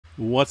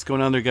What's going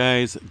on there,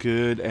 guys?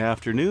 Good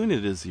afternoon.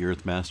 It is the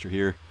Earthmaster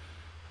here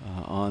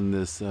on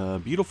this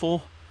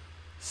beautiful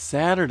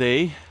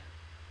Saturday,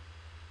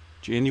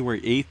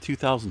 January 8th,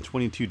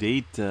 2022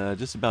 date,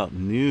 just about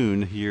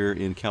noon here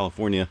in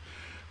California.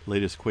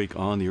 Latest quake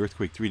on the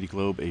Earthquake 3D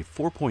globe, a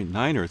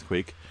 4.9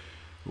 earthquake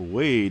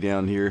way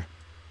down here,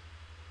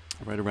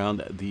 right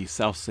around the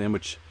South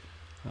Sandwich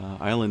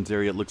Islands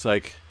area, it looks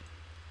like.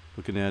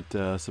 Looking at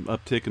some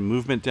uptick in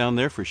movement down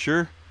there for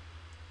sure.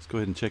 Let's go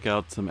ahead and check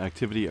out some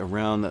activity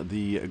around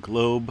the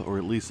globe, or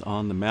at least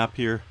on the map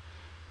here.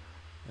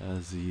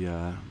 As the,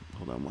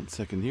 hold on one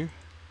second here.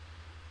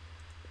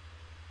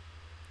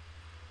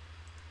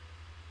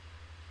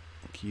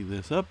 Key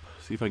this up,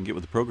 see if I can get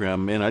with the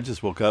program. Man, I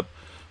just woke up.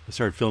 I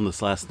started filming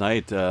this last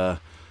night, a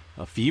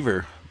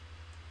fever.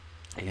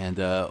 And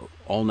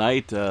all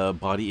night,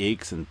 body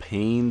aches and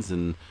pains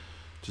and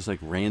just like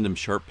random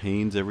sharp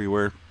pains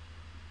everywhere.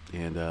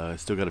 And I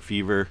still got a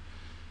fever.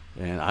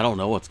 And I don't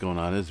know what's going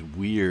on. It's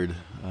weird.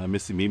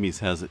 Missy Mimi's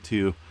has it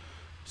too.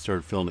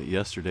 Started filming it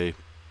yesterday.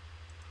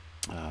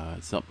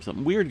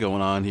 Something weird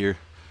going on here.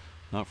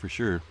 Not for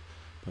sure.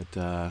 But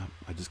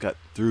I just got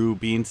through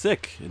being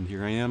sick. And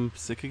here I am,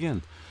 sick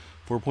again.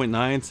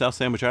 4.9, South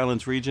Sandwich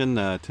Islands region.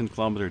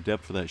 10-kilometer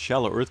depth for that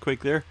shallow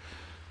earthquake there.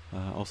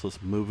 Also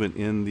some movement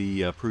in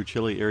the Peru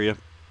Chile area.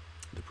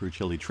 The Peru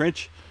Chile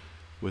Trench.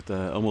 With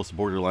almost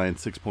borderline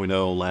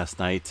 6.0 last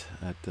night.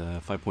 At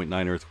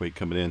 5.9 earthquake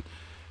coming in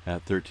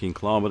at 13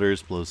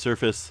 kilometers below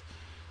surface.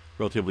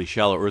 Relatively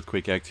shallow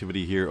earthquake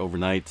activity here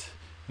overnight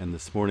and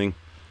this morning.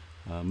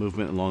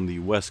 Movement along the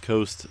west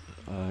coast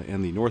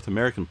and the North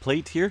American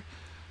plate here.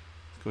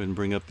 Let's go ahead and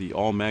bring up the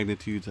all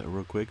magnitudes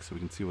real quick so we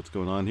can see what's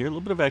going on here. A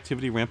little bit of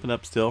activity ramping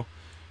up still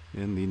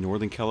in the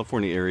Northern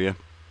California area.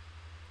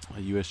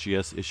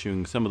 USGS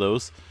issuing some of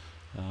those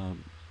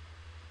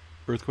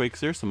earthquakes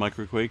there, some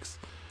microquakes,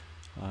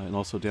 and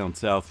also down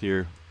south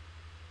here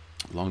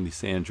along the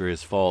San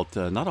Andreas Fault.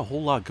 Not a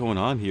whole lot going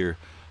on here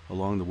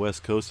along the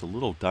west coast, a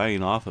little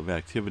dying off of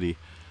activity,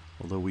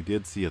 although we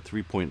did see a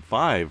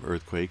 3.5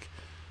 earthquake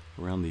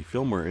around the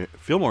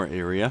Fillmore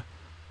area.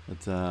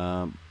 It's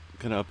kind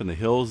of up in the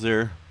hills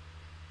there.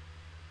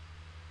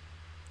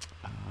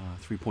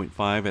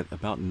 3.5 at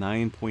about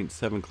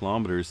 9.7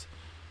 kilometers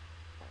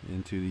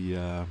into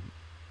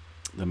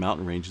the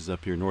mountain ranges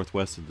up here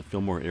northwest of the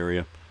Fillmore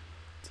area.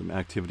 Some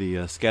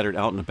activity scattered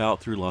out and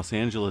about through Los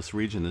Angeles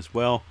region as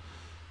well.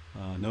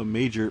 No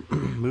major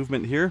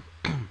movement here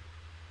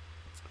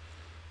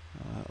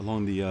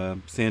along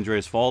the San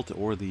Andreas Fault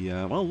or the,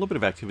 well, a little bit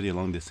of activity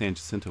along the San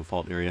Jacinto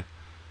Fault area.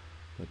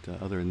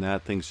 But other than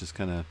that, things just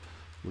kind of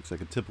looks like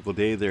a typical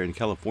day there in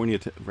California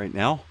right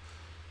now.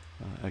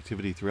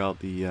 Activity throughout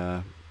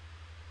the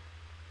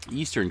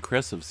eastern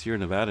crest of Sierra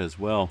Nevada as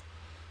well.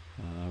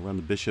 Around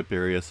the Bishop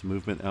area, some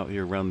movement out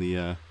here around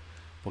the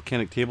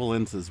volcanic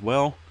tablelands as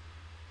well.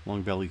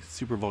 Long Valley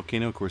Super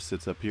Volcano, of course,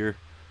 sits up here.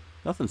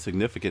 Nothing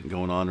significant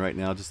going on right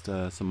now, just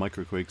some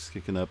microquakes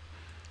kicking up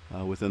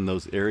within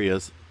those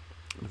areas.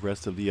 The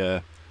rest of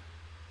the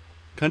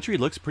country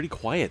looks pretty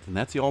quiet, and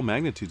that's the all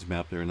magnitudes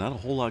map there. Not a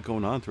whole lot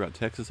going on throughout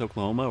Texas,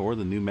 Oklahoma, or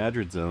the New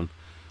Madrid zone.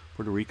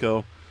 Puerto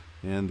Rico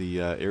and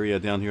the area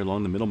down here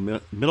along the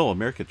Middle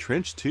America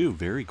Trench too,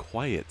 very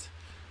quiet.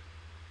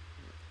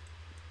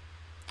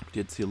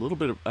 Did see a little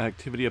bit of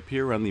activity up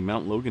here around the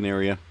Mount Logan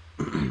area.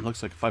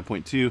 Looks like a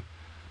 5.2.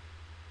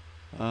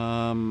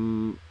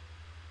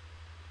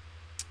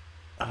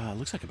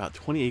 Looks like about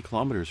 28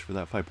 kilometers for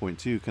that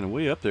 5.2, kind of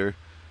way up there.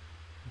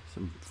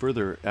 Some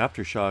further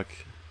aftershock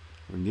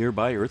or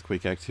nearby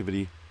earthquake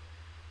activity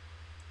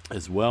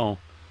as well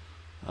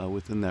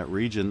within that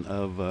region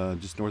of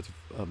just north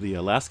of the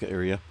Alaska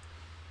area.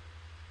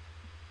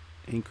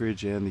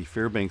 Anchorage and the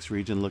Fairbanks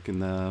region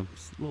looking a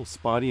little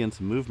spotty and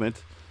some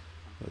movement.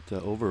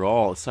 But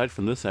overall, aside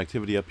from this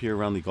activity up here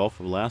around the Gulf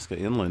of Alaska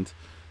inland,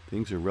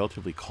 things are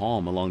relatively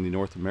calm along the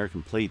North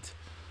American plate.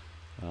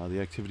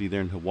 The activity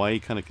there in Hawaii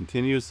kind of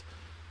continues.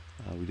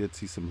 We did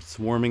see some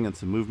swarming and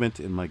some movement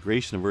and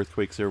migration of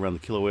earthquakes there around the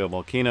Kīlauea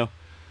volcano.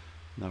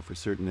 Not for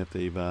certain if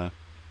they've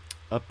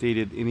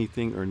updated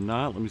anything or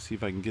not. Let me see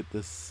if I can get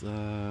this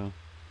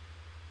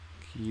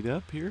keyed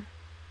up here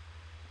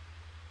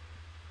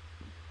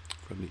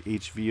from the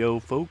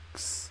HVO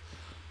folks.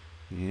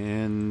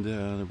 And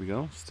there we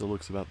go. Still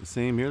looks about the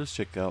same here. Let's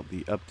check out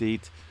the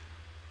update.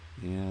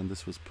 And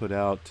this was put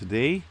out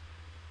today.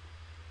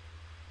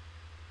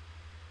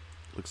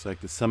 Looks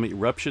like the summit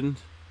eruption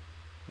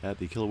at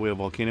the Kīlauea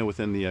volcano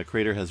within the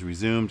crater has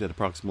resumed at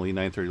approximately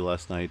 9:30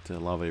 last night.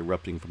 Lava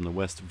erupting from the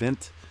west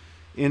vent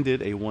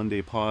ended a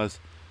one-day pause.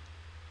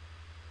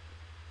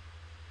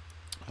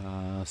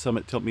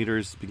 Summit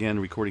tiltmeters began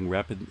recording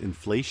rapid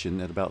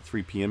inflation at about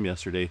 3 p.m.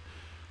 yesterday.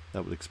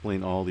 That would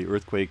explain all the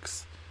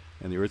earthquakes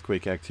and the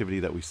earthquake activity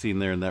that we've seen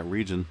there in that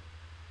region.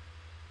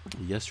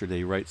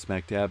 Yesterday, right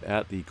smack dab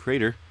at the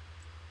crater.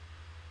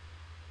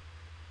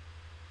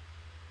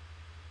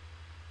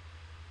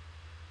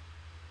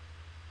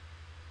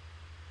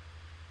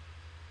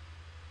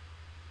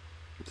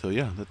 So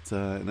yeah,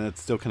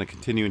 that's still kind of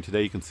continuing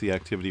today. You can see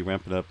activity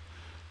ramping up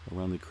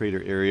around the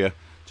crater area.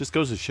 Just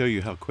goes to show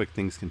you how quick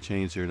things can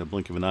change there in a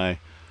blink of an eye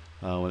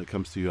when it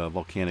comes to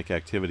volcanic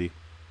activity.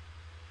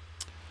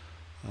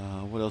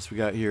 What else we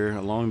got here?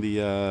 Along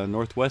the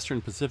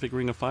northwestern Pacific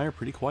Ring of Fire,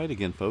 pretty quiet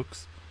again,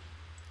 folks.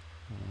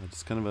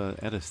 Just kind of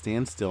at a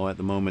standstill at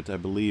the moment, I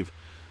believe.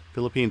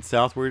 Philippines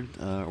southward,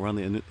 around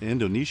the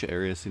Indonesia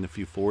area, seen a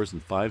few 4s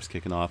and 5s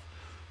kicking off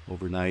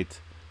overnight.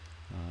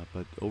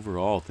 But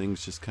overall,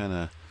 things just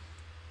kind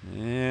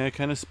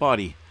of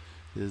spotty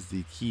is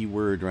the key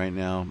word right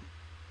now.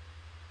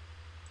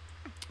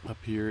 Up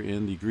here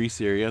in the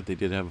Greece area, they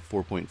did have a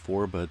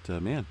 4.4,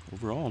 but man,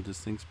 overall, this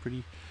thing's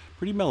pretty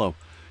mellow.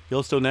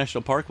 Yellowstone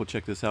National Park, we'll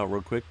check this out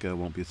real quick.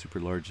 Won't be a super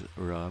large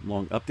or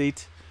long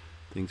update.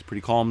 Things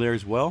pretty calm there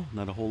as well.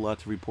 Not a whole lot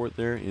to report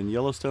there in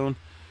Yellowstone.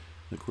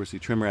 And of course, the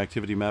tremor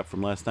activity map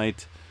from last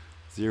night.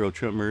 0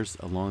 tremors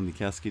along the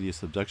Cascadia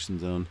subduction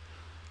zone.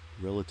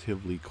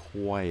 Relatively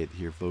quiet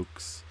here,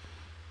 folks.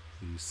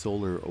 The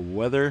solar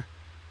weather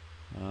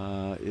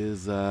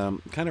is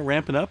kind of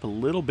ramping up a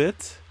little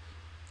bit.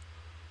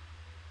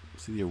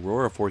 See the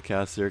aurora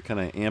forecast there kind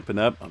of amping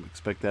up. I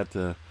expect that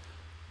to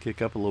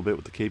kick up a little bit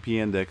with the KP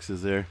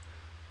indexes there.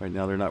 Right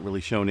now they're not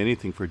really showing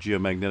anything for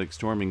geomagnetic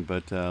storming,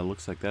 but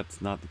looks like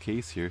that's not the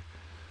case here.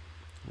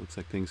 Looks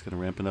like things kind of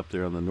ramping up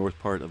there on the north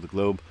part of the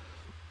globe.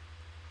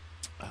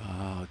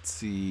 Let's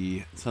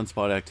see,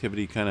 sunspot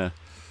activity kind of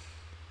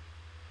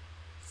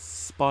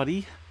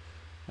spotty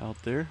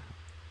out there.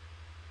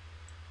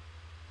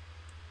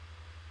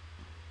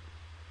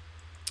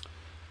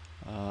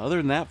 Other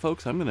than that,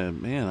 folks, I'm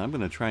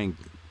gonna try and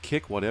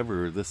kick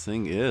whatever this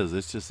thing is.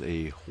 It's just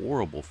a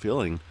horrible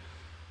feeling.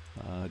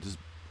 Just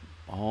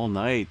all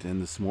night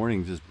and this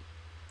morning, just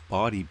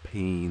body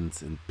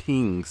pains and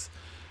pings.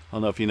 I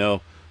don't know if you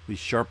know these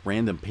sharp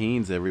random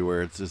pains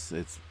everywhere.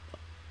 It's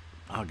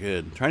not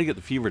good. I'm trying to get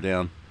the fever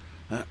down.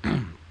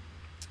 Getting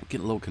a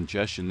little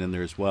congestion in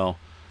there as well,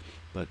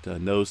 but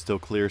nose still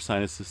clear,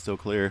 sinuses still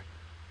clear.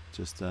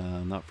 Just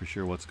not for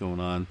sure what's going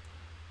on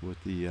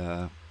with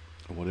the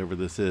whatever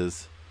this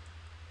is.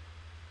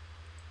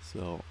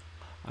 So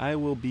I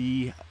will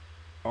be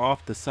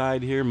off the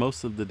side here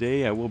most of the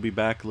day. I will be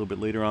back a little bit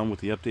later on with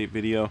the update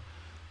video,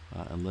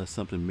 unless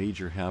something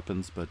major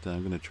happens, but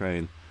I'm going to try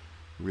and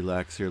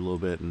relax here a little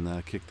bit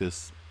and kick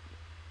this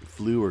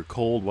flu or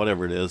cold,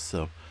 whatever it is.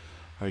 So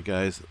alright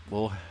guys,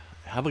 well,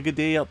 have a good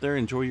day out there.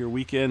 Enjoy your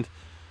weekend.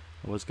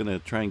 I was going to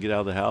try and get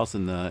out of the house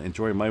and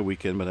enjoy my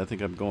weekend, but I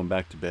think I'm going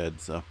back to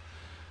bed. So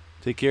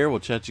take care. We'll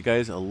chat to you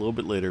guys a little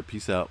bit later.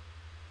 Peace out.